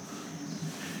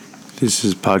This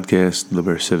is podcast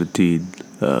number 17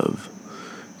 of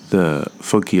the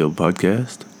Funkio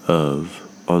podcast of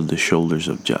On the Shoulders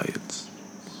of Giants.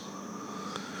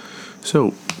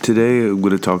 So, today I'm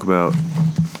going to talk about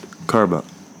karma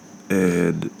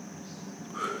and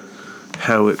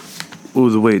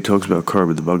the way it talks about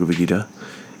karma in the Bhagavad Gita,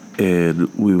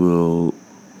 and we will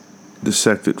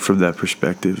dissect it from that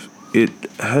perspective. It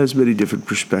has many different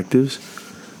perspectives.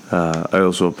 I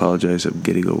also apologize, I'm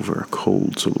getting over a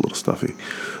cold, so I'm a little stuffy.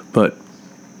 But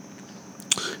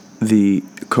the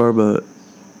karma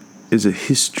is a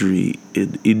history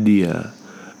in India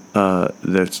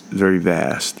that's very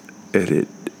vast, and it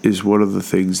is one of the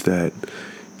things that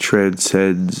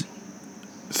transcends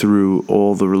through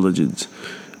all the religions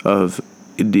of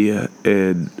India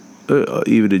and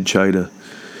even in China,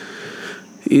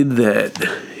 in that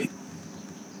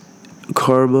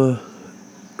karma,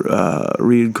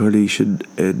 reincarnation,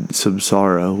 and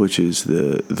samsara, which is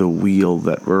the wheel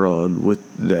that we're on,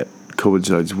 that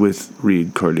coincides with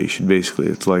reincarnation. Basically,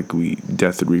 it's like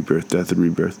death and rebirth.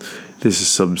 This is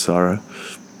samsara.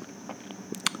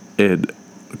 And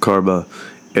karma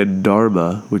and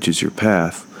dharma, which is your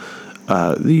path.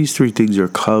 These three things are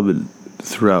common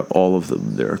throughout all of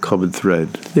them. They're a common thread.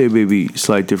 There may be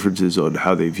slight differences on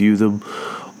how they view them,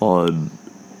 on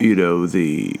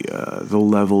the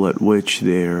level at which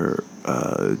they're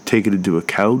taken into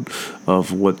account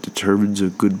of what determines a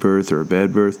good birth or a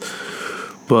bad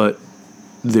birth, but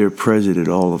they're present in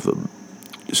all of them.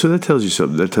 So that tells you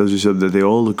something. That they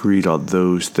all agreed on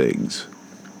those things.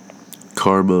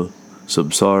 Karma,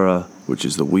 samsara, which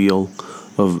is the wheel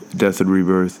of death and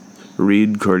rebirth,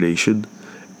 reincarnation,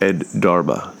 and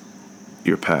dharma,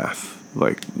 your path,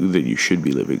 like that you should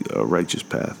be living a righteous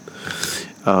path.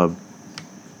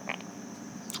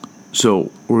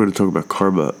 So we're going to talk about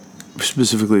karma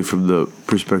specifically from the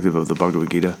perspective of the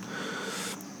Bhagavad Gita.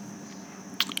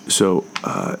 So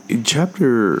in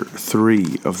chapter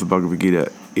 3 of the Bhagavad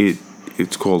Gita,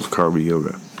 it's called Karma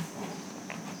Yoga.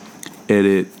 And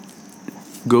it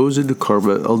goes into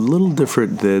karma a little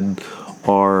different than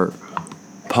our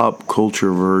pop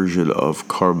culture version of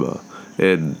karma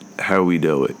and how we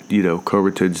know it.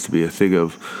 Karma tends to be a thing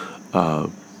of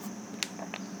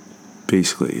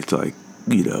basically it's like,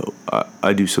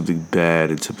 I do something bad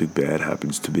and something bad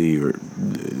happens to me, or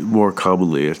more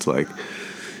commonly it's like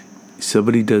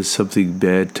somebody does something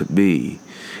bad to me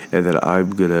and then I'm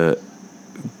gonna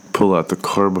pull out the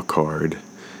karma card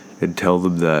and tell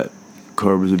them that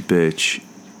karma's a bitch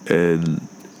and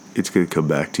it's gonna come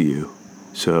back to you.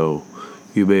 So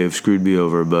you may have screwed me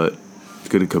over, but it's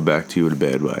gonna come back to you in a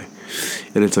bad way.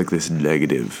 And it's like this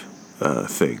negative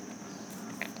thing.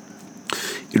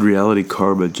 In reality,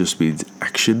 karma just means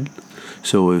action.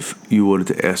 So if you wanted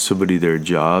to ask somebody their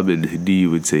job in Hindi, you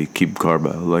would say, Kim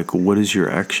karma. Like, what is your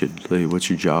action? Like, what's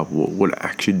your job? What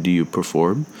action do you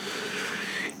perform?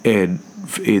 And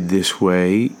in this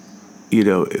way,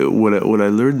 when I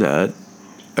learned that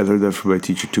from my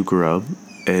teacher, Tukaram.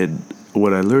 And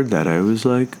when I learned that, I was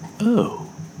like, oh,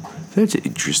 that's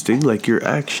interesting. Like your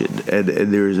action. And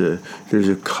there's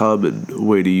a common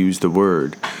way to use the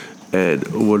word.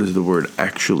 And what does the word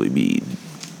actually mean?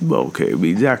 Well, okay, it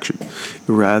means action,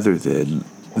 rather than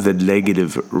the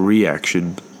negative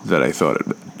reaction that I thought it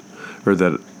meant, or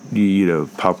that,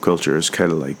 pop culture is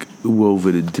kind of like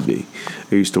woven into me.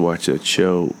 I used to watch that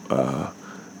show,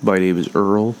 My Name is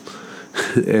Earl,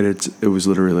 and it was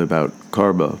literally about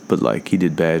karma, but like he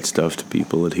did bad stuff to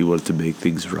people and he wanted to make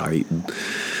things right, and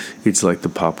it's like the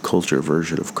pop culture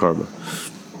version of karma.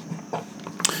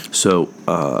 So,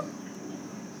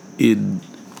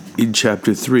 in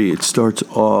chapter 3, it starts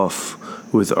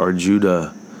off with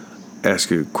Arjuna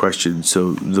asking a question.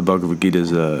 So the Bhagavad Gita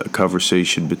is a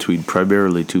conversation between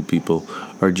primarily two people,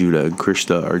 Arjuna and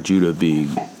Krishna. Arjuna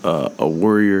being a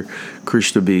warrior,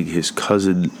 Krishna being his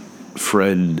cousin,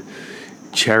 friend,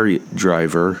 chariot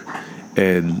driver,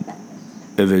 and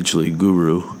eventually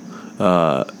guru,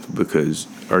 because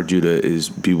Arjuna is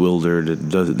bewildered and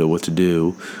doesn't know what to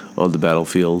do on the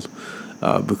battlefield.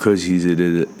 Because he's in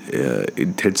an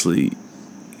intensely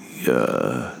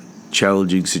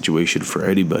challenging situation for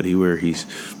anybody, where he's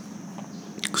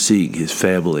seeing his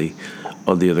family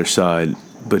on the other side,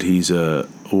 but he's a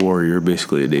warrior,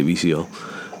 basically a Navy SEAL,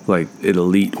 like an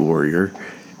elite warrior,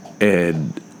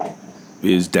 and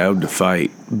is down to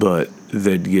fight, but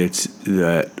then gets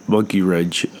that monkey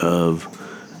wrench of,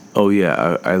 oh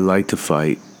yeah, I like to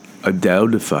fight, I'm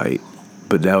down to fight,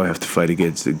 but now I have to fight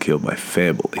against and kill my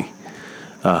family.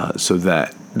 So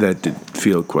that didn't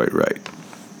feel quite right.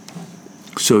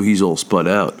 So he's all spun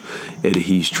out, and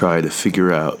he's trying to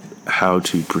figure out how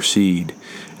to proceed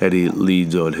and he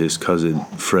leans on his cousin,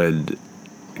 friend,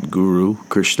 guru,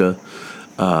 Krishna,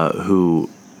 who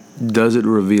doesn't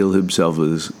reveal himself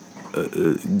as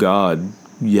God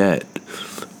yet,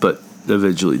 but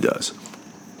eventually does.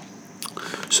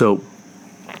 So,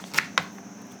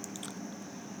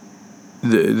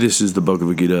 this is the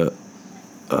Bhagavad Gita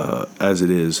as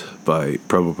it is by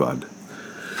Prabhupada.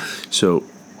 So,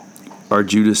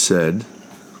 Arjuna said,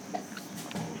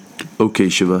 "O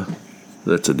Keshava,"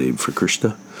 that's a name for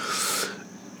Krishna,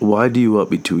 "why do you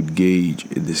want me to engage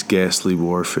in this ghastly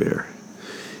warfare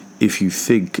if you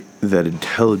think that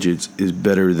intelligence is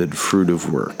better than fruit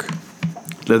of work?"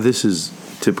 Now, this is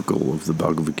typical of the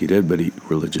Bhagavad Gita and many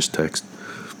religious texts,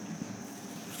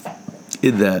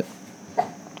 in that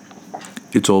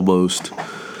it's almost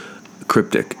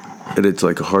cryptic, and it's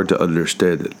like hard to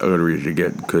understand it. I'm going to read it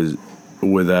again, because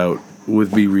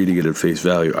with me reading it at face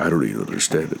value, I don't even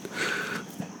understand it.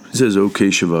 It says, "O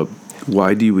Keshava,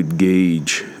 why do you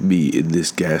engage me in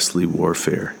this ghastly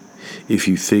warfare if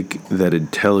you think that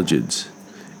intelligence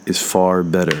is far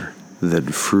better than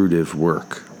fruitive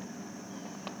work?"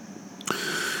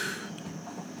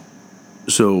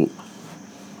 So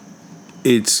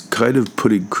it's kind of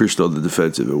putting Krishna on the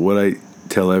defensive. And what I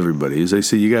tell everybody is, I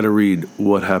say, you got to read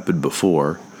what happened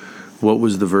before, what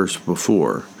was the verse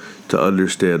before, to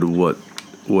understand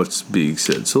what's being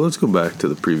said. So let's go back to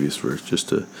the previous verse just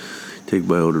to take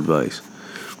my own advice.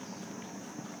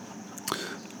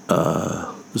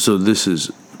 So this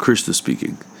is Krishna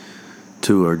speaking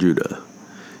to Arjuna.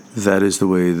 "That is the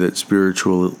way that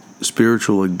spiritual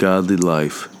and godly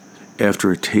life,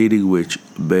 after attaining which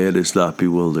man is not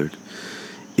bewildered.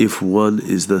 If one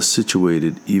is thus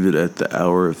situated, even at the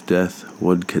hour of death,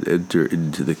 one can enter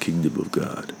into the kingdom of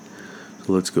God."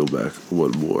 So let's go back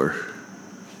one more.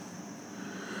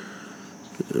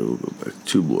 And we'll go back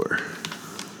two more.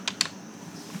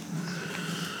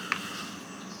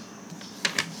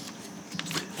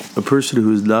 "A person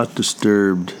who is not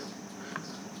disturbed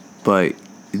by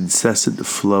incessant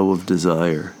flow of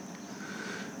desire,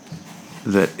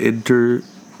 that enter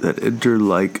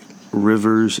like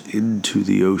rivers into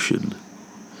the ocean,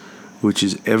 which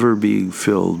is ever being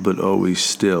filled but always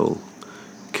still,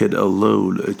 can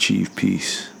alone achieve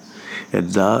peace,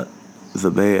 and not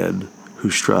the man who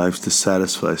strives to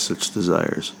satisfy such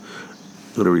desires."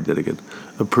 I'm going to read that again.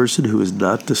 "A person who is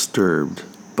not disturbed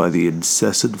by the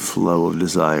incessant flow of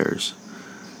desires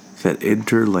that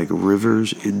enter like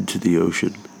rivers into the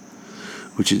ocean,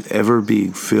 which is ever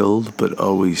being filled but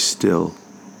always still,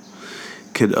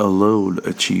 can alone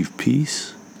achieve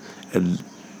peace, and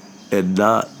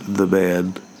not the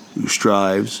man who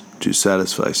strives to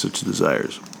satisfy such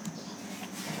desires."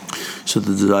 So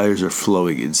the desires are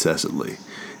flowing incessantly,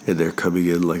 and they're coming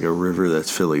in like a river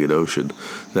that's filling an ocean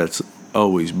that's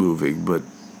always moving, but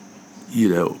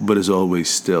is always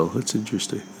still. That's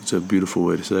interesting. It's a beautiful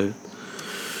way to say it.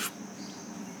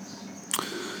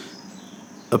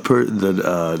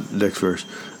 Next verse.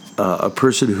 "A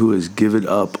person who has given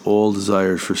up all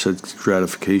desires for sense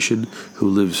gratification, who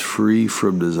lives free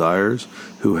from desires,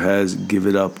 who has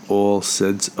given up all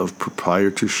sense of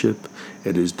proprietorship,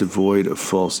 and is devoid of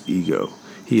false ego,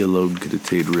 he alone can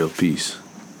attain real peace."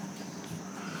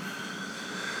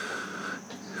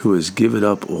 Who has given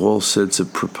up all sense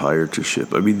of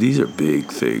proprietorship. I mean, these are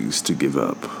big things to give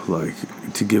up. Like,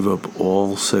 to give up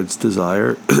all sense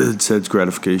desire, sense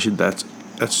gratification, that's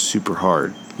super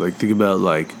hard. Like, think about,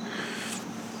 like,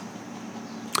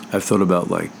 I've thought about,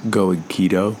 like, going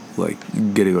keto, like,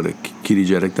 getting on a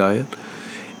ketogenic diet,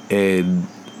 and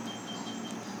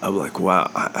I'm like, wow,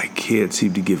 I can't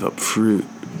seem to give up fruit.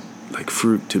 Like,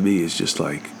 fruit to me is just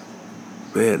like,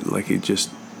 man, like, it just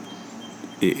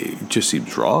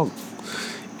seems wrong.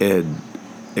 And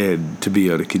to be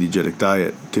on a ketogenic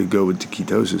diet, to go into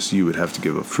ketosis, you would have to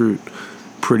give up fruit,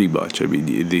 pretty much. I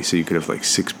mean, they say you could have like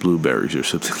 6 blueberries or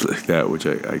something like that, which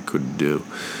I couldn't do.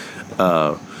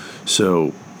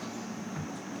 So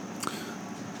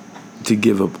to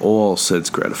give up all sense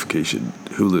gratification,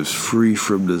 who lives free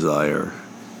from desire,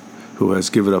 who has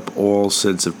given up all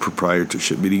sense of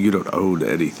proprietorship, meaning you don't own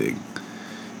anything,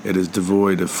 and is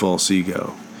devoid of false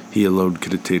ego, he alone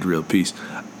can attain real peace.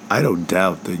 I don't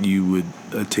doubt that you would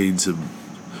attain some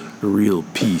real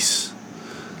peace.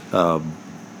 The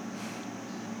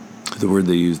word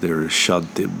they use there is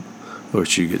shantim,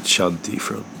 which you get shanti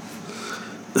from.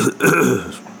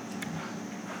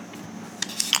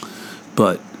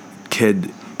 But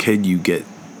can you get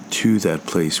to that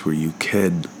place where you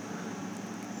can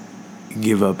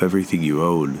give up everything you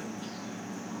own?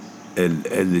 And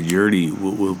the journey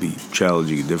will be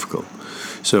challenging and difficult.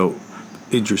 So,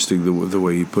 interesting the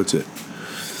way he puts it.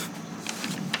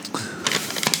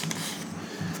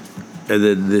 And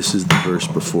then this is the verse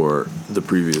before the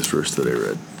previous verse that I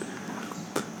read.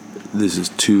 This is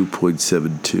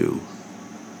 2.72.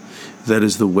 That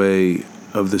is the way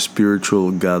of the spiritual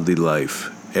and godly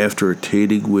life, after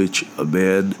attaining which a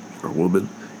man or woman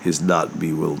is not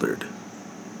bewildered.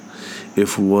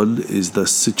 If one is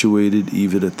thus situated,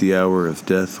 even at the hour of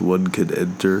death, one can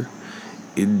enter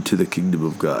into the kingdom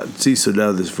of God. See, so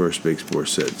now this verse makes more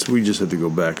sense. We just have to go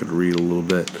back and read a little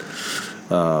bit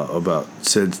about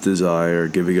sense desire,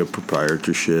 giving up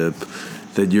proprietorship.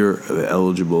 Then you're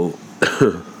eligible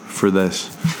for this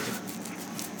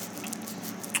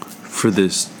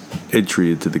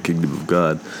entry into the kingdom of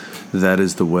God. That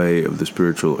is the way of the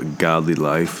spiritual and godly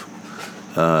life,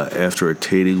 after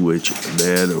attaining which a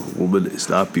man or woman is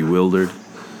not bewildered.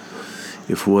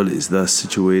 If one is thus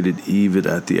situated, even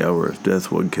at the hour of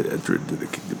death, one can enter into the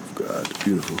kingdom of God.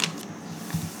 Beautiful.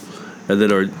 And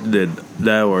then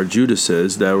now Arjuna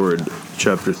says, now we're in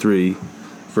chapter 3,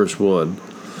 verse 1,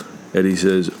 and he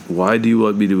says, why do you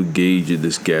want me to engage in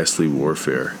this ghastly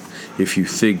warfare, if you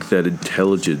think that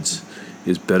intelligence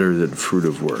is better than fruit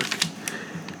of work?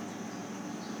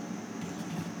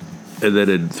 And then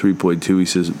in 3.2 he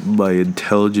says, my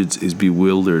intelligence is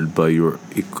bewildered by your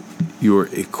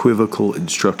equivocal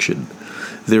instruction.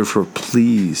 Therefore,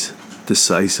 please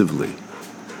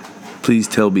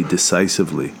tell me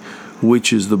decisively,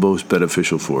 which is the most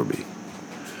beneficial for me.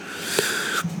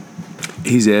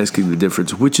 He's asking the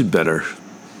difference, which is better,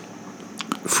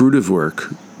 fruit of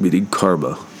work, meaning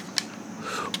karma,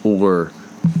 or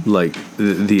like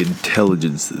the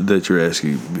intelligence that you're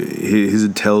asking. His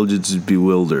intelligence is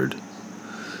bewildered.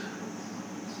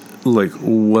 Like,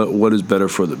 what is better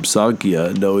for them?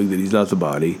 Sankhya, knowing that he's not the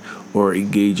body, or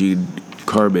engaging in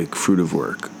karmic fruit of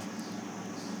work.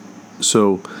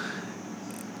 So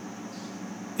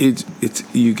it's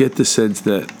you get the sense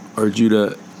that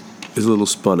Arjuna is a little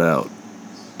spun out.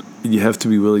 You have to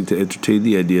be willing to entertain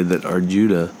the idea that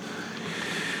Arjuna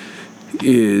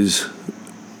is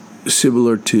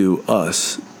similar to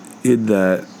us in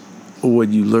that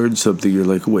when you learn something, you're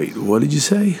like, wait, what did you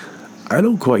say? I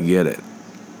don't quite get it.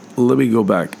 Let me go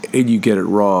back. And you get it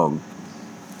wrong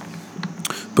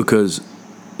because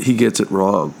he gets it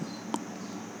wrong.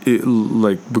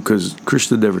 Because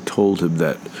Krishna never told him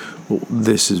that, well,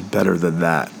 this is better than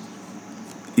that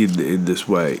in this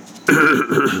way.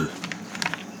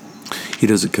 He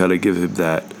doesn't kind of give him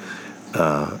that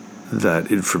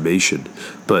information.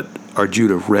 But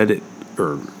Arjuna read it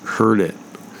or heard it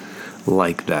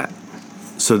like that.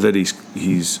 So that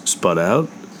he's spun out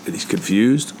and he's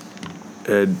confused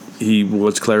and he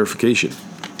wants clarification,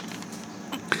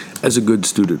 as a good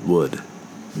student would.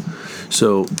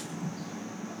 So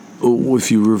if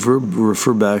you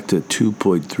refer back to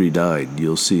 2.39,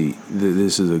 you'll see that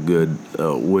this is a good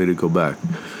way to go back.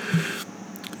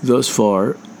 Thus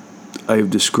far, I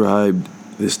have described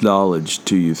this knowledge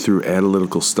to you through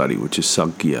analytical study, which is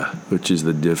Sankhya, which is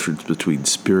the difference between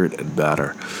spirit and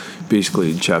matter.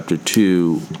 Basically in chapter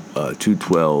 2,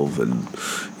 212, and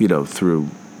through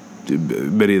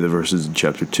many of the verses in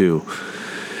chapter 2,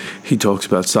 he talks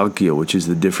about Sankhya, which is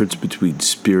the difference between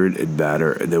spirit and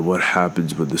matter, and then what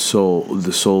happens when the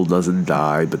soul doesn't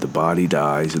die, but the body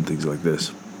dies, and things like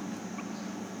this.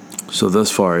 So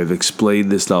thus far, I've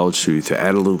explained this knowledge to you through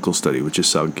analytical study, which is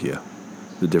Sankhya,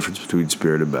 the difference between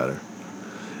spirit and matter.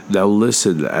 Now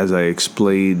listen as I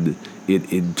explain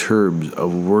it in terms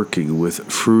of working with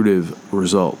fruitive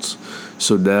results.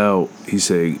 So now he's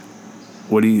saying,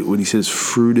 when he says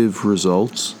fruitive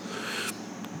results,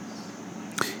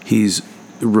 he's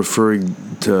referring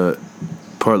to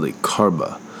partly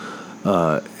karma.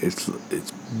 It's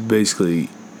basically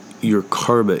your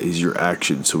karma is your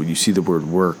action. So when you see the word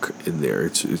work in there,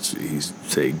 he's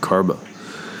saying karma.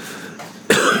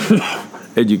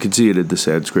 And you can see it in the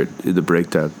Sanskrit, in the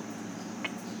breakdown.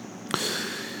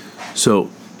 So,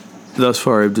 thus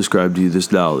far I've described to you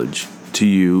this knowledge to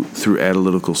you through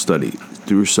analytical study,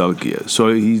 through Sankhya.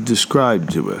 So he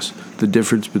described to us the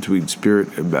difference between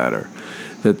spirit and matter,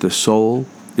 that the soul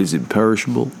is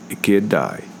imperishable, it can't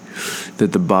die,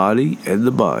 that the body and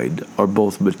the mind are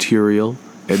both material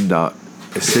and not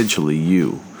essentially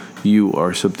you. You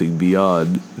are something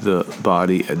beyond the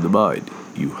body and the mind.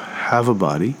 You have a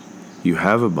body, you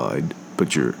have a mind,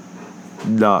 but you're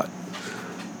not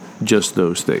just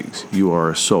those things. You are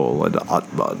a soul, an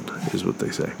Atman, is what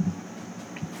they say.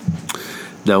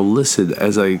 Now listen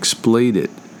as I explain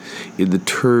it in the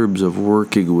terms of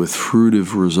working with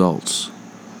fruitive results.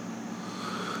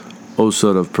 O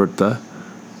son of Pritha,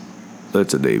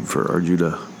 that's a name for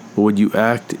Arjuna. When you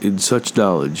act in such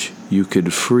knowledge, you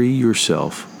can free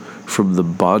yourself from the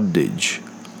bondage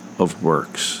of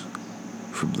works.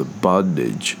 from the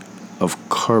bondage of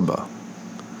karma.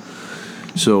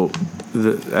 So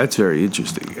that's very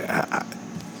interesting.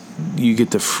 You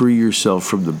get to free yourself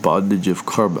from the bondage of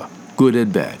karma, good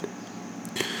and bad.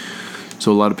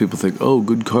 So a lot of people think, oh,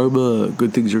 good karma,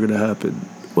 good things are going to happen.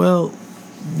 Well,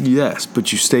 yes,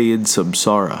 but you stay in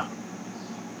samsara.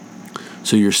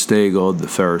 So you're staying on the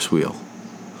Ferris wheel.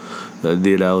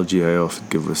 The analogy I often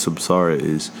give with samsara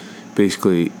is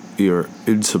basically you're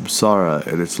in samsara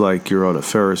and it's like you're on a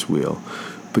Ferris wheel,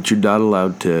 but you're not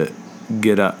allowed to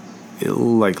get up,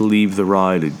 like leave the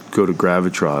ride and go to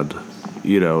Gravitron,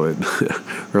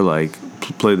 and or like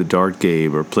play the dart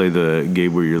game or play the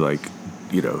game where you're like,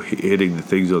 hitting the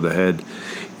things on the head,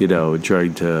 and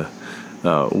trying to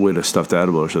win a stuffed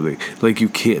animal or something. Like, you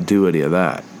can't do any of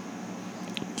that.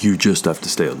 You just have to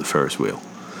stay on the Ferris wheel.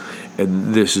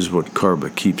 And this is what karma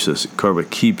keeps us. Karma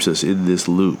keeps us in this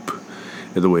loop.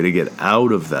 And the way to get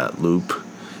out of that loop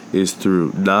is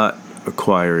through not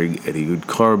acquiring any good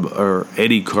karma, or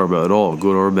any karma at all,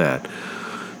 good or bad.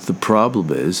 The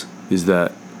problem is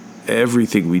that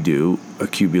everything we do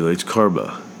accumulates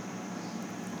karma.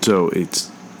 So it's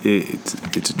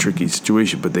a tricky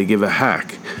situation, but they give a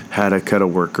hack how to kind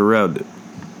of work around it.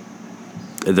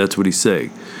 And that's what he's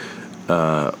saying.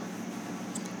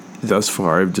 Thus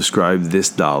far, I've described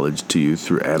this knowledge to you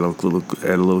through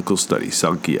analytical study,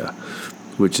 Sankhya,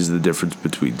 which is the difference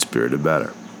between spirit and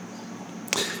matter.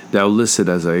 Now listen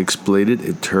as I explain it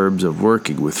in terms of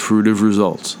working with fruitive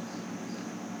results.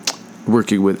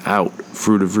 Working without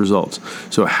fruitive results.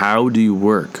 So how do you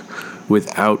work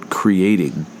without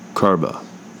creating karma?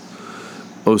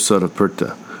 O son of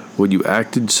Pritha, when you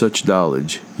act in such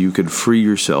knowledge, you can free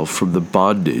yourself from the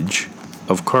bondage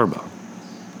of karma.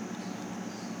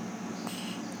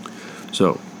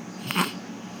 So,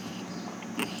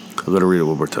 I'm going to read it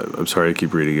one more time. I'm sorry I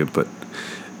keep reading it, but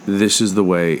this is the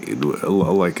way, in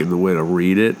the way to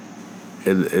read it,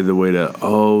 and the way to,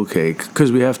 okay,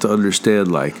 because we have to understand,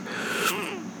 like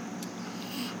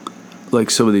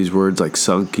some of these words like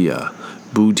Sankhya,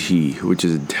 Buddhi, which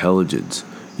is intelligence,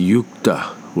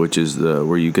 Yukta, which is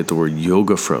where you get the word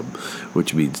yoga from,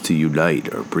 which means to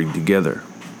unite or bring together,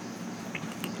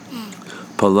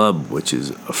 Palam, which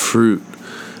is a fruit,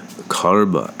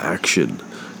 karma, action,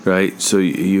 right? So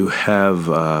you have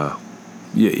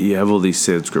you have all these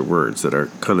Sanskrit words that are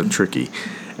kind of tricky,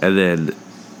 and then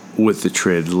with the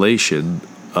translation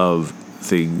of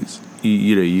things,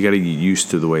 you got to get used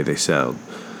to the way they sound.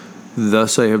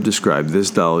 Thus I have described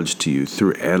this knowledge to you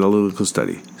through analytical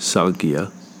study, Sankhya,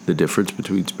 the difference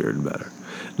between spirit and matter.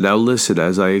 Now listen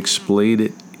as I explain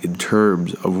it in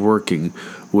terms of working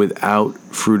without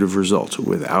fruitive results,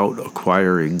 without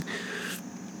acquiring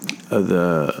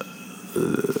the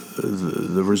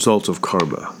results of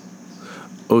karma.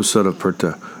 O son of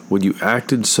Pritha, when you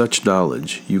act in such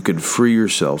knowledge, you can free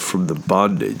yourself from the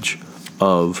bondage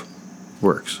of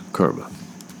works, karma.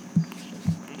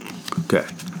 Okay,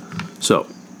 so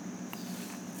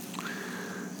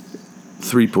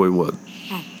 3.1.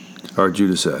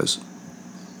 Arjuna says,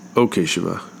 O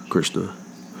Keshava, Krishna,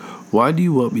 why do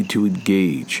you want me to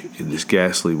engage in this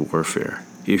ghastly warfare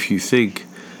if you think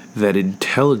that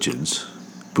intelligence,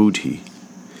 Buddhi,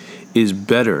 is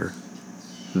better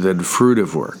than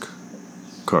fruitive work,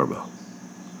 karma?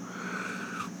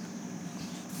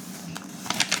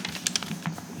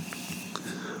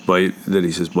 Then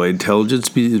he says, my intelligence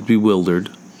is bewildered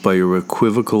by your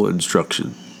equivocal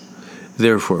instruction.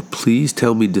 Therefore, please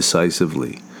tell me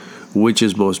decisively which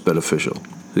is most beneficial.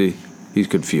 See, he's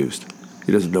confused.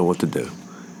 He doesn't know what to do.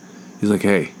 He's like,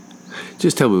 hey,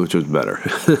 just tell me which was better.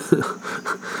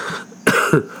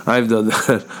 I've done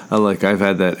that. I've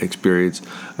had that experience.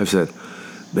 I've said,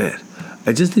 man,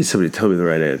 I just need somebody to tell me the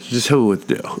right answer. Just tell me what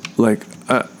to do.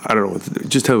 I don't know what to do.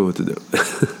 Just tell me what to do.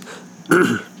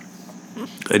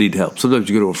 I need help. Sometimes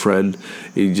you go to a friend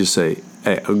and you just say,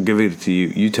 hey, I'm giving it to you.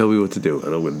 You tell me what to do,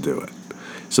 and I'm going to do it.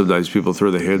 Sometimes people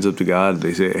throw their hands up to God and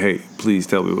they say, hey, please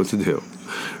tell me what to do.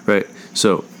 Right?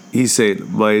 So he's saying,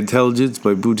 my intelligence,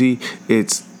 my buddhi,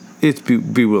 it's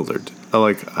bewildered.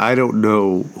 I don't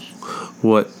know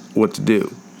what to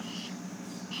do.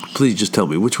 Please just tell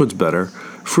me which one's better,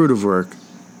 fruit of work,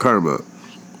 karma,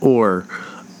 or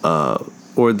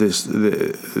this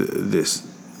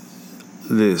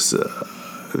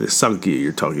Sankhya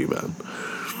you're talking about.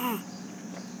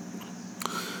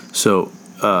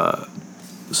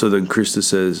 So then Krishna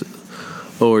says,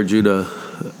 O Arjuna,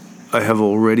 I have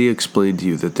already explained to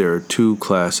you that there are two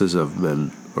classes of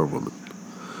men or women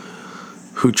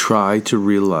who try to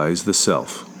realize the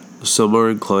self. Some are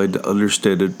inclined to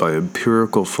understand it by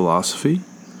empirical philosophy,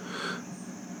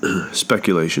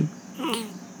 speculation,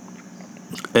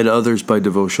 and others by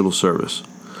devotional service.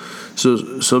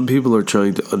 So some people are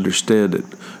trying to understand it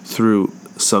through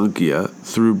Sankhya,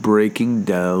 through breaking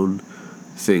down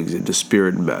things into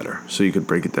spirit and matter. So you can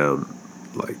break it down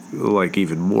like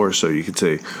even more so. You could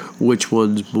say, which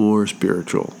one's more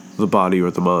spiritual, the body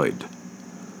or the mind?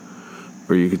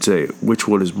 Or you could say, which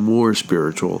one is more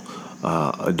spiritual,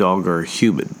 a dog or a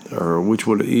human? Or which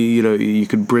one, you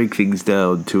can break things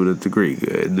down to a degree.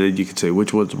 And then you could say,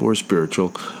 which one's more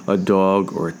spiritual, a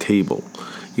dog or a table?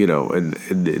 And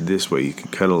this way you can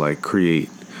kind of like create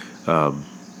some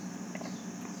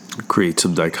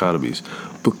dichotomies.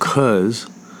 Because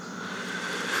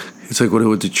it's like when I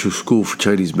went to school for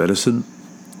Chinese medicine,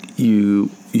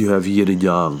 you have yin and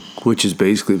yang, which is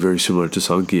basically very similar to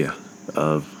Sankhya.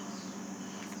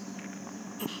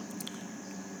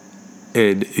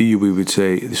 And we would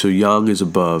say, so yang is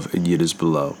above and yin is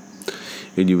below.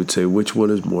 And you would say, which one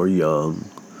is more yang?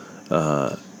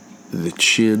 The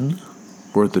chin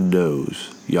or the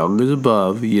nose? Yang is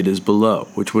above, yin is below.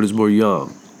 Which one is more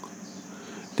yang?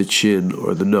 The chin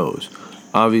or the nose?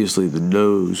 Obviously, the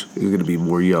nose is going to be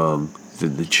more yang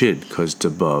than the chin because it's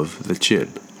above the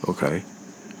chin. Okay?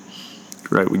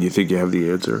 Right, when you think you have the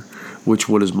answer. Which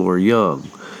one is more yang?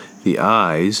 The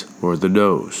eyes or the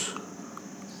nose?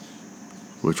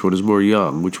 Which one is more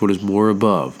yang? Which one is more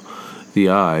above? The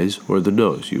eyes or the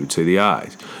nose? You would say the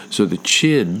eyes. So the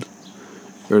chin,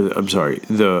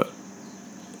 the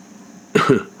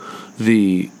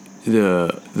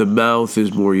the mouth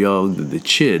is more yang than the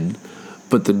chin,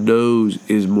 but the nose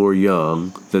is more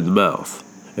yang than the mouth,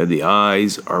 and the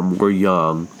eyes are more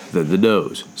yang than the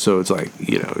nose. So it's like,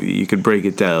 you can break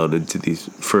it down into these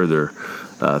further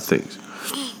things.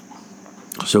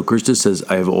 So Krishna says,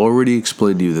 I have already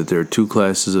explained to you that there are two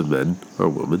classes of men or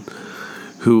women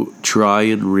who try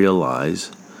and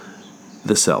realize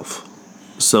the self.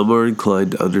 Some are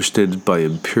inclined to understand it by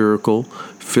empirical,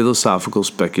 philosophical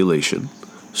speculation,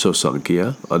 so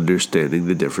Sankhya, understanding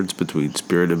the difference between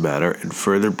spirit and matter and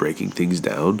further breaking things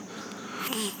down,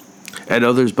 and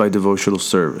others by devotional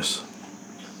service.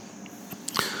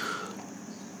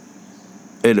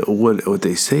 And what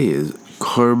they say is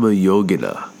karma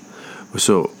yogina.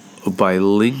 So by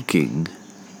linking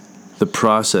the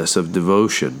process of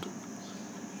devotion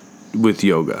with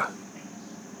yoga,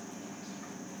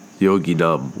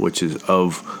 yoginam, which is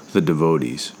of the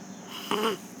devotees.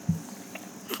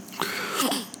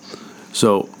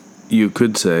 So you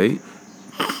could say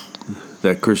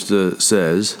that Krishna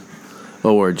says,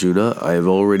 O Arjuna, I have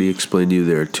already explained to you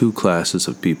there are two classes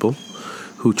of people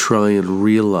who try and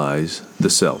realize the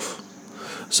self.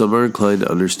 Some are inclined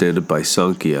to understand it by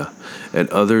Sankhya, and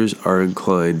others are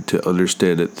inclined to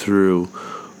understand it through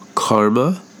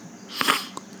karma,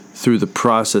 through the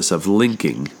process of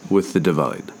linking with the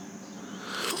divine.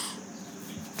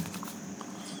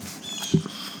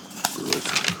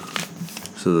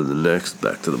 So then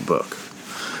back to the book.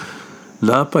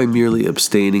 Not by merely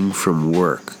abstaining from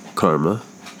work, karma,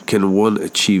 can one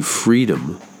achieve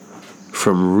freedom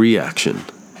from reaction,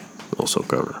 also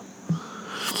karma.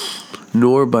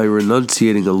 Nor by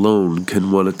renunciating alone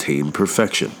can one attain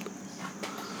perfection.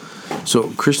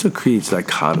 So Krishna creates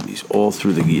dichotomies all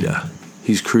through the Gita.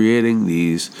 He's creating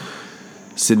these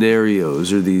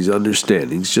scenarios or these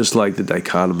understandings, just like the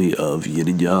dichotomy of yin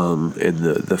and yang and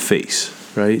the face,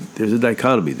 right? There's a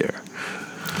dichotomy there.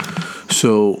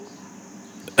 So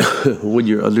when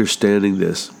you're understanding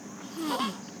this,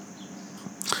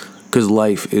 because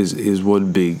life is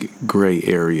one big gray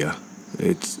area.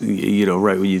 It's,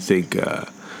 right when you think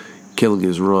killing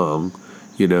is wrong,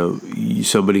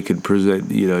 somebody could present,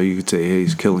 you could say, hey,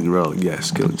 he's killing wrong. Yes,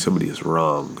 killing somebody is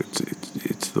wrong.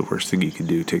 It's the worst thing you can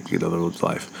do, taking another one's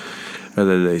life. And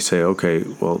then they say, okay,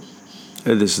 well,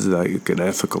 and this is like an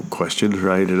ethical question,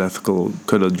 right? An ethical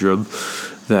conundrum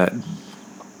that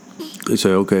they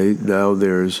say, okay, now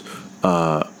there's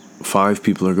 5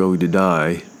 people are going to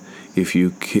die.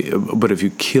 But if you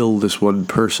kill this one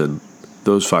person,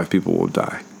 those 5 people won't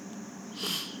die.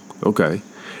 Okay.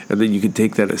 And then you can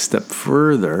take that a step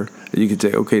further, and you can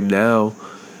say, okay, now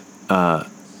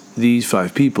these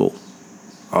 5 people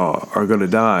are going to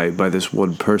die by this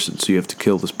one person, so you have to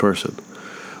kill this person.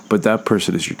 But that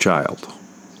person is your child.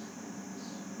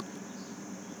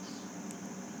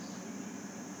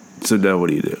 So now what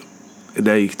do you do? And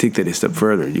now you can take that a step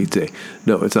further, and you can say,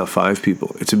 no, it's not 5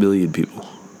 people, it's 1 million people.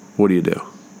 What do you do?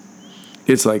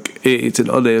 It's like, it's an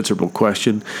unanswerable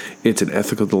question. It's an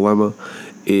ethical dilemma.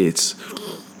 It's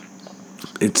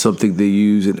something they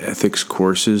use in ethics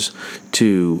courses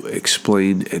to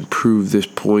explain and prove this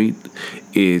point.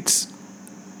 It's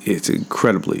it's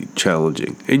incredibly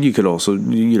challenging. And you could also,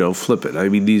 flip it. I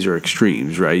mean, these are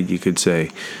extremes, right? You could say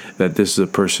that this is a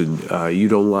person you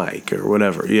don't like or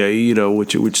whatever. Yeah,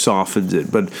 which softens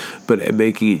it. But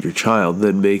making it your child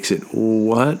then makes it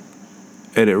what?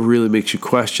 And it really makes you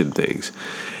question things.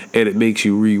 And it makes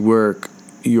you rework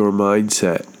your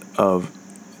mindset of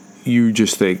you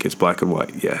just think it's black and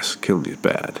white. Yes, killing is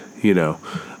bad,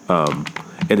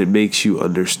 and it makes you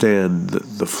understand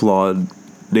the flawed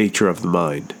nature of the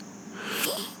mind.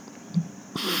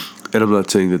 And I'm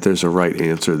not saying that there's a right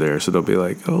answer there, so don't be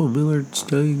like, oh, Millard's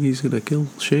saying he's going to kill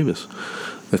Seamus.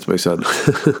 That's my son.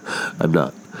 I'm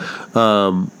not.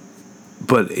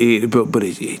 But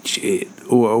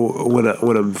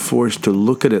when I'm forced to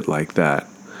look at it like that,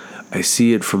 I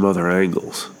see it from other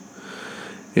angles,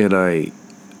 and I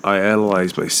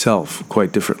analyze myself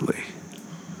quite differently.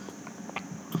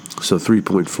 So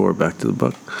 3.4, back to the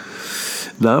book.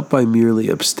 Not by merely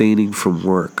abstaining from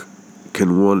work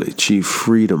can one achieve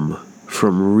freedom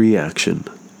from reaction,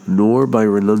 nor by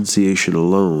renunciation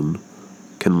alone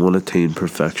can one attain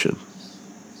perfection.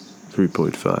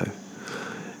 3.5.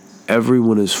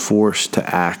 Everyone is forced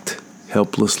to act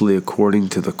helplessly according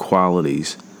to the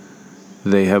qualities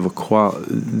they have let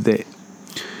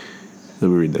me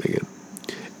read that again.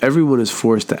 Everyone is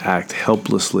forced to act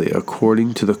helplessly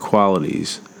according to the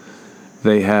qualities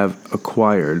they have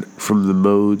acquired from the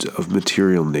modes of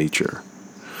material nature.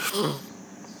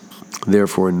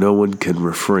 Therefore, no one can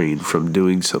refrain from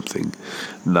doing something,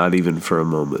 not even for a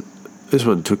moment. This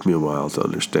one took me a while to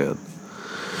understand.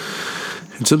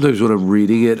 And sometimes when I'm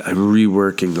reading it, I'm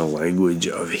reworking the language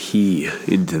of he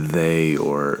into they,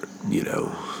 or,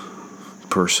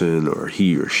 person, or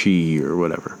he or she, or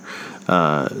whatever.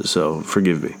 So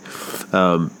forgive me.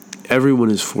 Everyone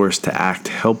is forced to act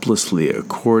helplessly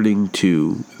according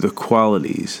to the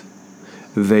qualities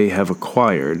they have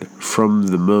acquired from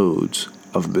the modes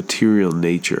of material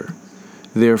nature.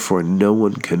 Therefore, no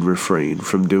one can refrain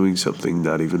from doing something,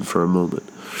 not even for a moment.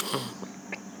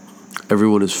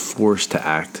 Everyone is forced to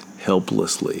act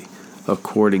helplessly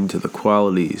according to the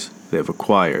qualities they have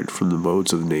acquired from the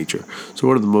modes of nature. So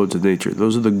what are the modes of nature?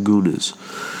 Those are the gunas.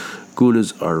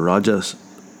 Gunas are rajas,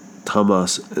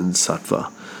 tamas, and sattva.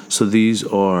 So these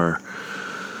are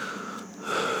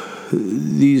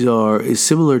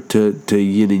similar to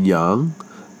yin and yang,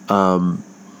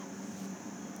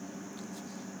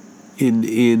 in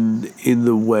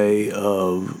the way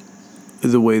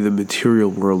the material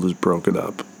world is broken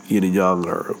up. Yin and yang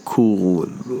are cool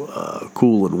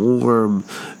and warm.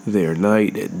 They're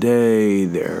night and day.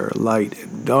 They're light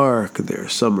and dark. They're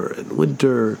summer and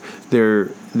winter.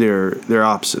 They're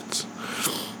opposites.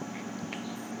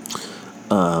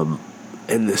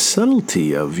 And the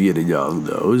subtlety of yin and yang,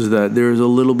 though, is that there's a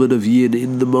little bit of yin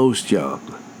in the most yang,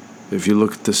 if you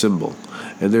look at the symbol.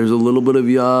 And there's a little bit of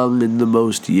yang in the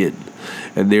most yin.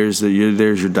 And there's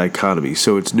your dichotomy.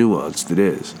 So it's nuanced, it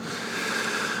is.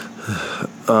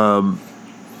 And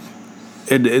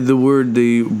the word,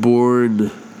 the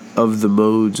born of the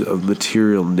modes of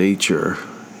material nature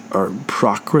are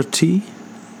prakriti,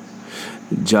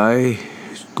 jai,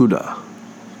 guna.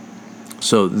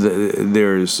 So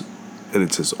there's, and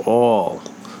it says all,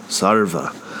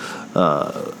 sarva.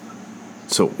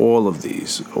 So all of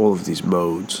these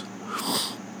modes.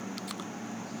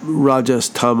 Rajas,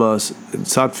 tamas, and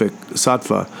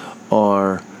sattva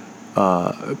are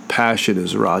passion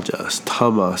is rajas.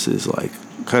 Tamas is like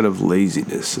kind of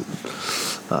laziness and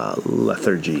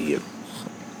lethargy, and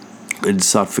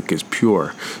sattvic is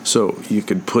pure. So you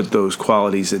can put those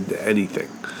qualities into anything.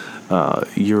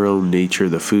 Your own nature,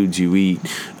 the foods you eat,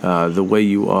 the way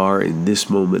you are in this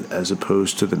moment as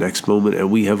opposed to the next moment. And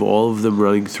we have all of them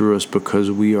running through us because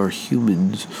we are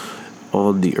humans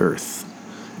on the earth.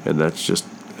 And that's just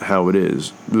how it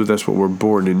is. That's what we're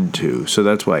born into. So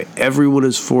that's why everyone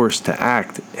is forced to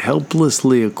act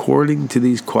helplessly according to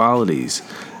these qualities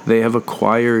they have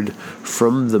acquired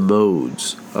from the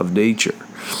modes of nature.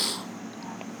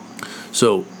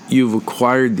 So you've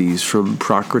acquired these from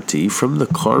Prakriti, from the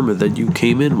karma that you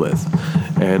came in with.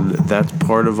 And that's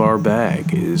part of our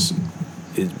bag, is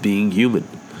being human.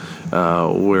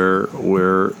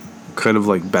 We're kind of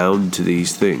like bound to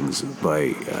these things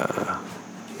by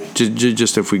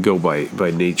just if we go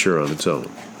by nature on its own.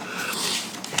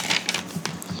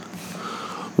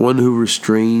 One who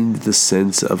restrained the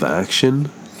sense of action,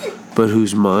 but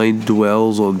whose mind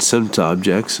dwells on sense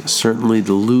objects, certainly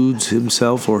deludes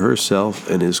himself or herself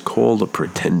and is called a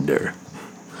pretender.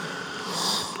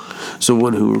 So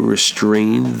one who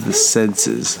restrains the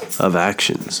senses of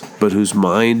actions, but whose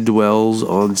mind dwells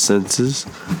on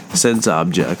sense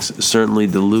objects, certainly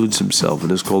deludes himself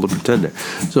and is called a pretender.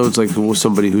 So it's like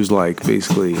somebody who's like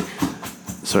basically,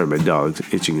 sorry, my dog's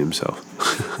itching himself.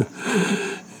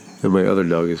 And my other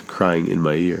dog is crying in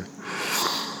my ear.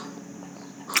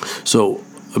 So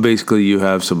basically you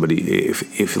have somebody,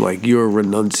 if like you're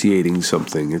renunciating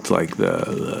something, it's like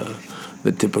the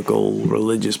typical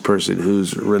religious person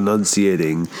who's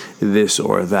renunciating this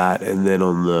or that, and then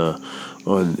in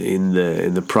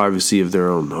the privacy of their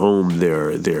own home,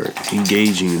 they're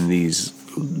engaging in these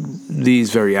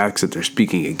very acts that they're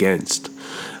speaking against.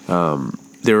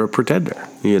 They're a pretender,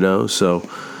 So,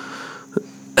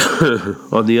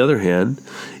 on the other hand,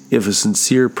 if a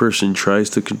sincere person tries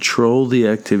to control the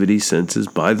activity senses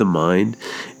by the mind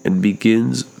and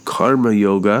begins karma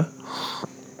yoga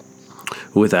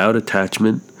without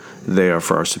attachment, they are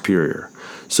far superior.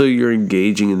 So you're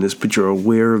engaging in this, but you're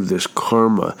aware of this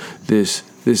karma, this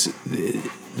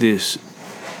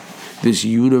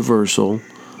universal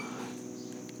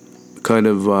kind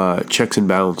of checks and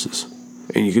balances.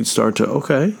 And you can start to,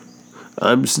 okay,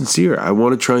 I'm sincere. I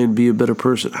want to try and be a better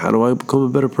person. How do I become a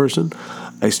better person?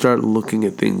 I start looking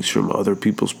at things from other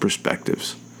people's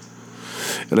perspectives.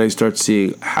 And I start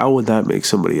seeing, how would that make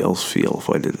somebody else feel if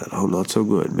I did that? Oh, not so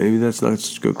good. Maybe that's not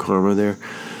such good karma there.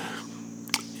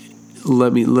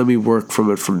 Let me work from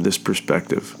it from this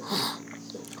perspective.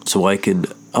 So I can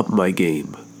up my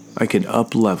game. I can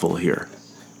up level here.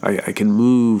 I can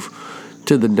move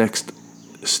to the next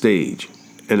stage.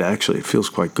 And actually, it feels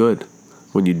quite good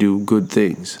when you do good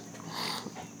things.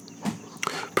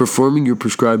 Performing your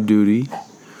prescribed duty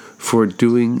for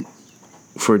doing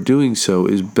so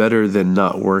is better than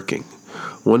not working.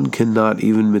 One cannot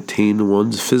even maintain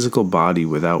one's physical body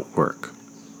without work.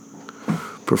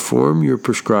 Perform your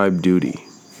prescribed duty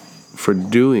for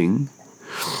doing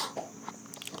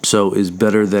so is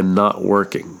better than not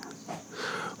working.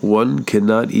 One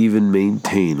cannot even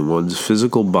maintain one's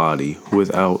physical body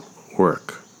without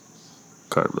work.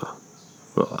 Karma.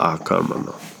 Well, karma,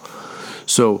 no.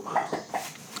 So,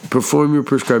 perform your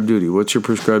prescribed duty. What's your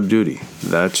prescribed duty?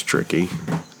 That's tricky.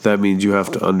 That means you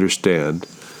have to understand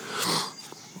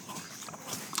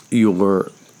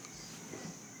your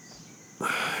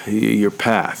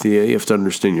path. You have to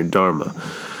understand your dharma.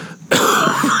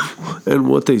 And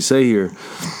what they say here,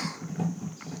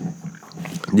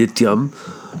 nityam,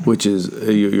 which is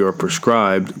your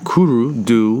prescribed, kuru,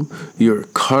 do your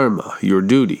karma, your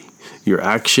duty, your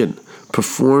action.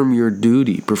 Perform your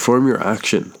duty, perform your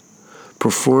action.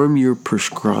 Perform your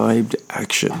prescribed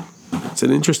action. It's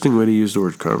an interesting way to use the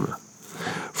word karma.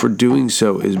 For doing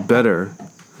so is better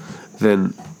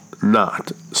than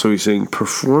not. So he's saying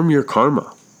perform your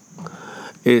karma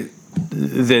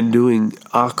than doing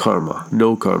akarma,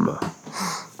 no karma.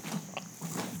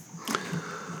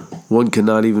 One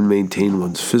cannot even maintain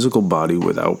one's physical body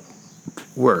without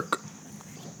work.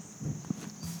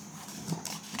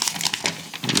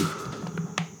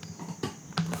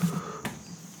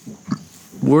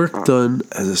 Work done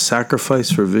as a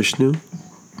sacrifice for Vishnu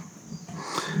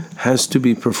has to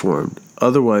be performed.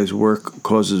 Otherwise, work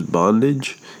causes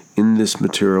bondage in this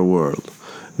material world.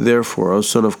 Therefore, O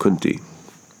son of Kunti,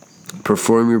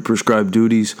 perform your prescribed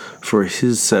duties for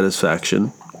his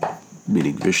satisfaction,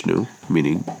 meaning Vishnu,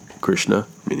 meaning Krishna,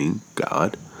 meaning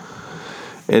God.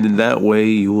 And in that way,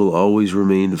 you will always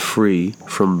remain free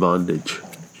from bondage.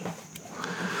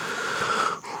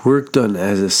 Work done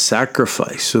as a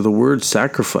sacrifice. So the word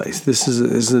sacrifice, this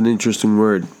is an interesting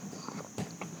word,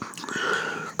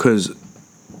 because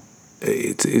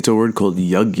it's a word called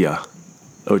yagya,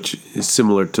 which is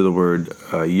similar to the word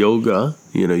yoga.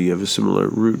 You have a similar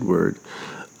root word.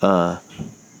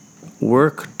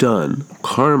 Work done,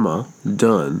 karma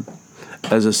done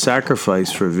as a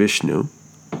sacrifice for Vishnu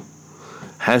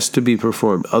has to be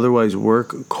performed. Otherwise,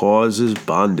 work causes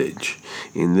bondage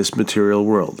in this material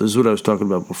world. This is what I was talking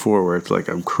about before, where it's like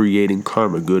I'm creating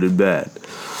karma, good and bad.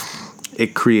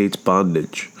 It creates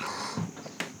bondage.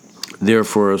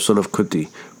 Therefore, O son of Kunti,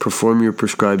 perform your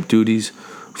prescribed duties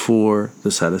for the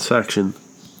satisfaction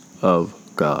of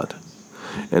God.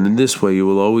 And in this way, you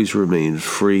will always remain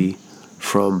free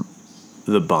from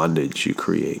the bondage you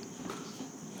create.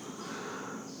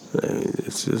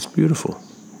 It's beautiful.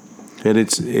 And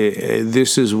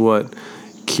this is what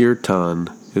Kirtan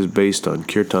is based on.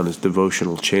 Kirtan is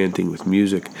devotional chanting with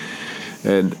music.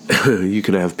 And you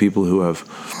can have people who have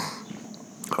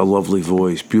a lovely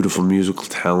voice, beautiful musical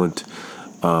talent.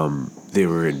 They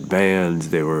were in bands.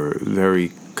 They were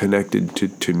very connected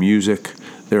to music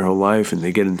their whole life. And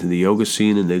they get into the yoga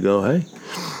scene and they go, hey,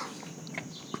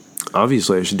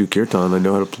 obviously I should do kirtan. I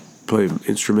know how to play an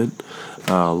instrument.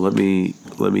 Let me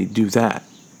do that.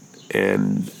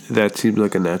 And that seems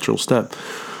like a natural step.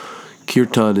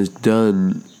 Kirtan is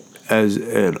done as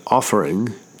an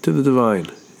offering to the divine.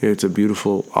 It's a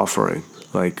beautiful offering,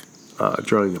 like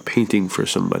drawing a painting for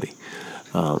somebody.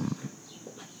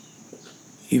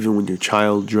 Even when your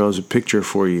child draws a picture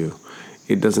for you,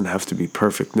 it doesn't have to be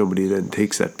perfect. Nobody then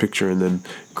takes that picture and then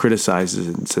criticizes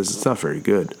it and says it's not very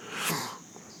good.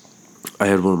 I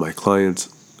had one of my clients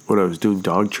when I was doing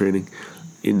dog training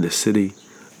in the city.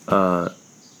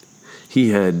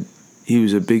 He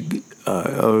was a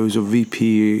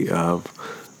VP of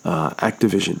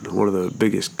Activision, one of the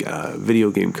biggest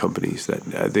video game companies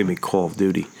that they make Call of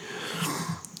Duty,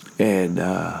 and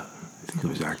I think it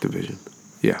was Activision,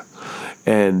 yeah,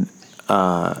 and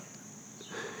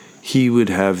he would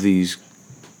have these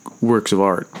works of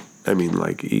art. I mean,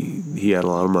 like he had a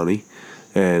lot of money,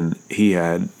 and he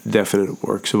had definite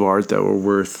works of art that were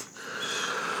worth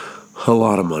a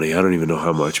lot of money. I don't even know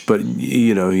how much, but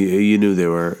you knew they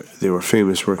were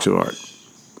famous works of art.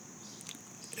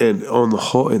 And in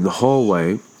the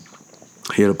hallway,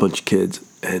 he had a bunch of kids,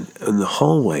 and in the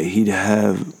hallway he'd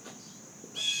have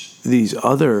these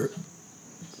other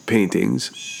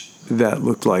paintings that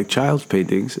looked like child's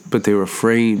paintings, but they were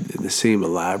framed in the same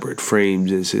elaborate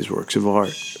frames as his works of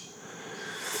art.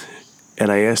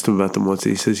 And I asked him about them once,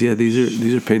 and he says, "Yeah,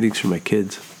 these are paintings for my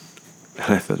kids."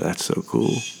 And I thought, that's so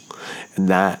cool. And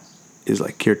that is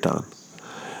like kirtan.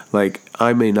 Like,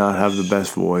 I may not have the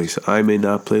best voice. I may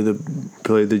not play the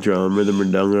drum or the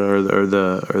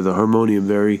mridanga or the harmonium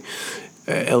very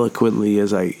eloquently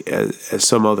as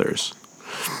some others.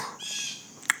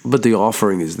 But the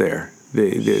offering is there.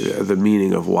 The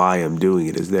meaning of why I'm doing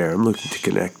it is there. I'm looking to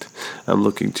connect. I'm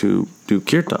looking to do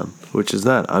kirtan, which is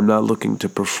that. I'm not looking to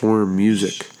perform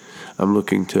music. I'm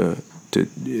looking to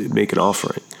make an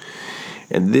offering.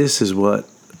 And this is what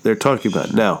they're talking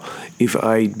about. Now, if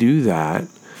I do that,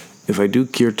 if I do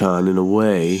kirtan in a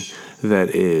way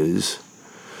that is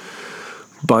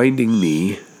binding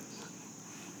me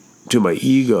to my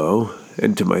ego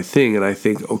and to my thing, and I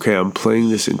think, okay, I'm playing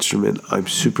this instrument, I'm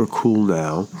super cool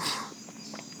now,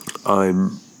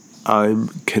 I'm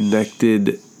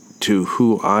connected to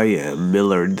who I am,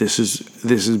 Milard. This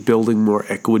is building more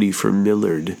equity for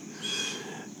Milard.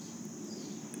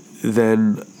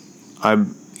 Then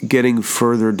I'm getting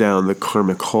further down the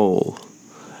karmic hole,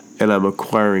 and I'm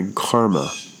acquiring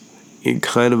karma in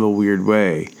kind of a weird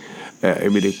way. I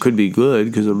mean, it could be good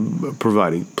because I'm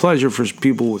providing pleasure for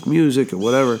people with music and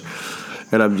whatever,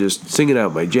 and I'm just singing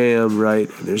out my jam, right?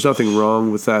 And there's nothing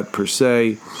wrong with that per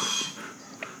se,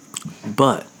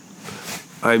 but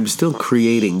I'm still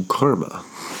creating karma.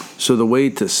 So the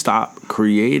way to stop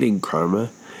creating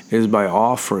karma is by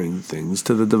offering things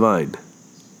to the divine.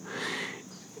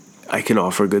 I can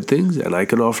offer good things and I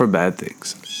can offer bad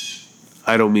things.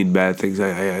 I don't mean bad things.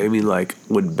 I mean, like,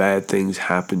 when bad things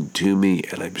happen to me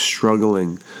and I'm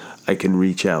struggling, I can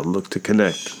reach out and look to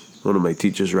connect. One of my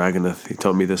teachers, Raghunath, he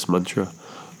taught me this mantra: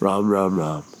 Ram, Ram,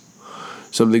 Ram.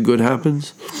 Something good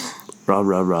happens, Ram,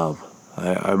 Ram, Ram.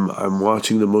 I'm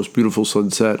watching the most beautiful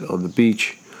sunset on the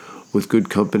beach with good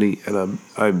company, and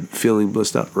I'm feeling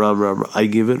blissed out. Ram, Ram, Ram. I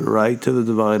give it right to the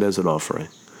divine as an offering.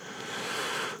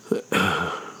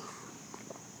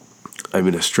 I'm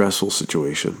in a stressful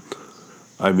situation.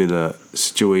 I'm in a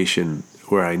situation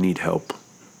where I need help.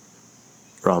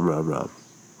 Ram, Ram, Ram.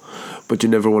 But you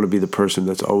never want to be the person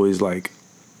that's always like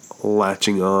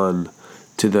latching on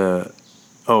to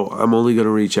I'm only going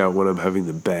to reach out when I'm having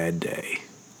the bad day.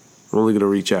 I'm only going to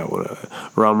reach out when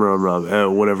Ram, Ram,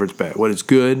 Ram. Whenever it's bad. When it's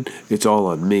good, it's all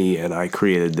on me, and I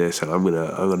created this, and I'm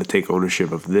gonna take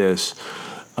ownership of this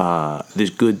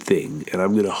good thing, and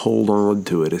I'm gonna hold on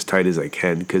to it as tight as I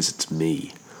can because it's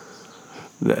me.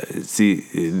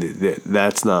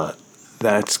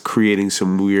 That's creating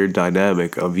some weird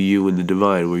dynamic of you and the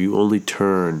divine, where you only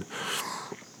turn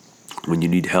when you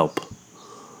need help.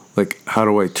 Like, how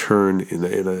do I turn in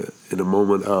a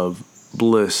moment of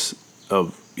bliss,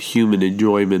 of human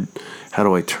enjoyment? How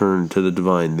do I turn to the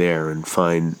divine there and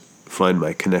find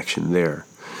my connection there?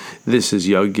 This is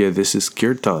yagya. This is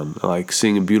kirtan. Like,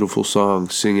 sing a beautiful song,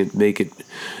 sing it, make it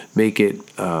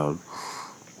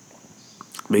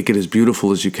as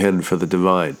beautiful as you can for the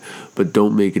divine, but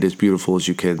don't make it as beautiful as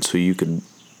you can so you can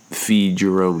feed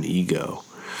your own ego.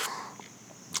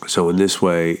 So in this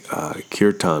way,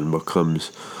 kirtan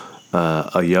becomes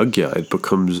a yagya. It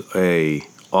becomes a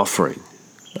offering,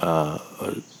 a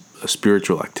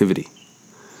spiritual activity.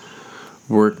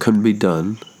 Work can be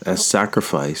done as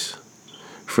sacrifice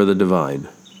for the divine,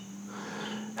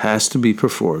 has to be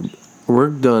performed,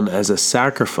 Work done as a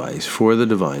sacrifice for the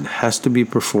divine has to be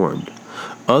performed.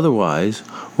 Otherwise,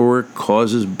 work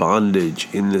causes bondage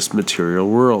in this material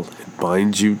world. It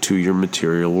binds you to your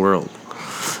material world.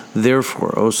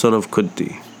 Therefore, O son of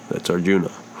Kunti, that's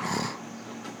Arjuna,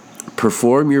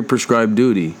 perform your prescribed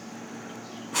duty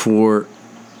for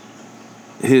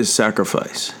his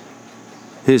sacrifice,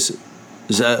 his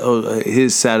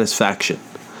satisfaction.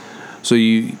 So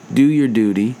you do your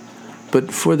duty,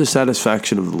 but for the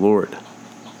satisfaction of the Lord.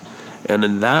 And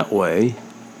in that way,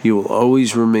 you will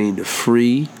always remain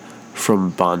free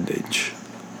from bondage.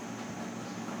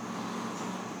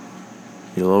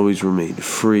 You'll always remain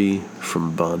free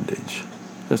from bondage.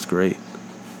 That's great.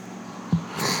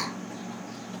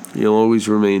 You'll always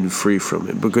remain free from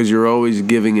it because you're always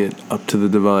giving it up to the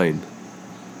divine.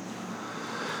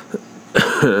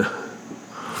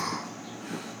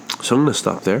 So I'm going to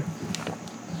stop there.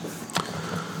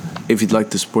 If you'd like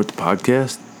to support the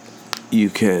podcast, you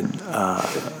can.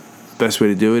 Best way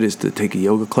to do it is to take a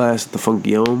yoga class at the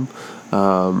Funky Home.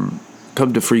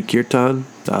 Come to free Kirtan.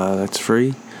 That's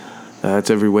free. That's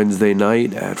every Wednesday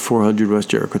night at 400 West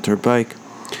Jericho Turnpike.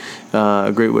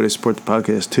 A great way to support the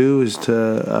podcast, too, is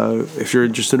to, if you're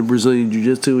interested in Brazilian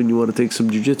Jiu-Jitsu and you want to take some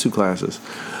Jiu-Jitsu classes,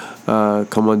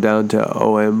 come on down to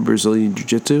OM Brazilian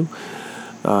Jiu-Jitsu.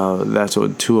 That's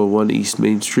on 201 East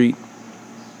Main Street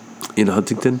in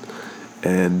Huntington.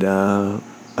 And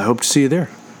I hope to see you there.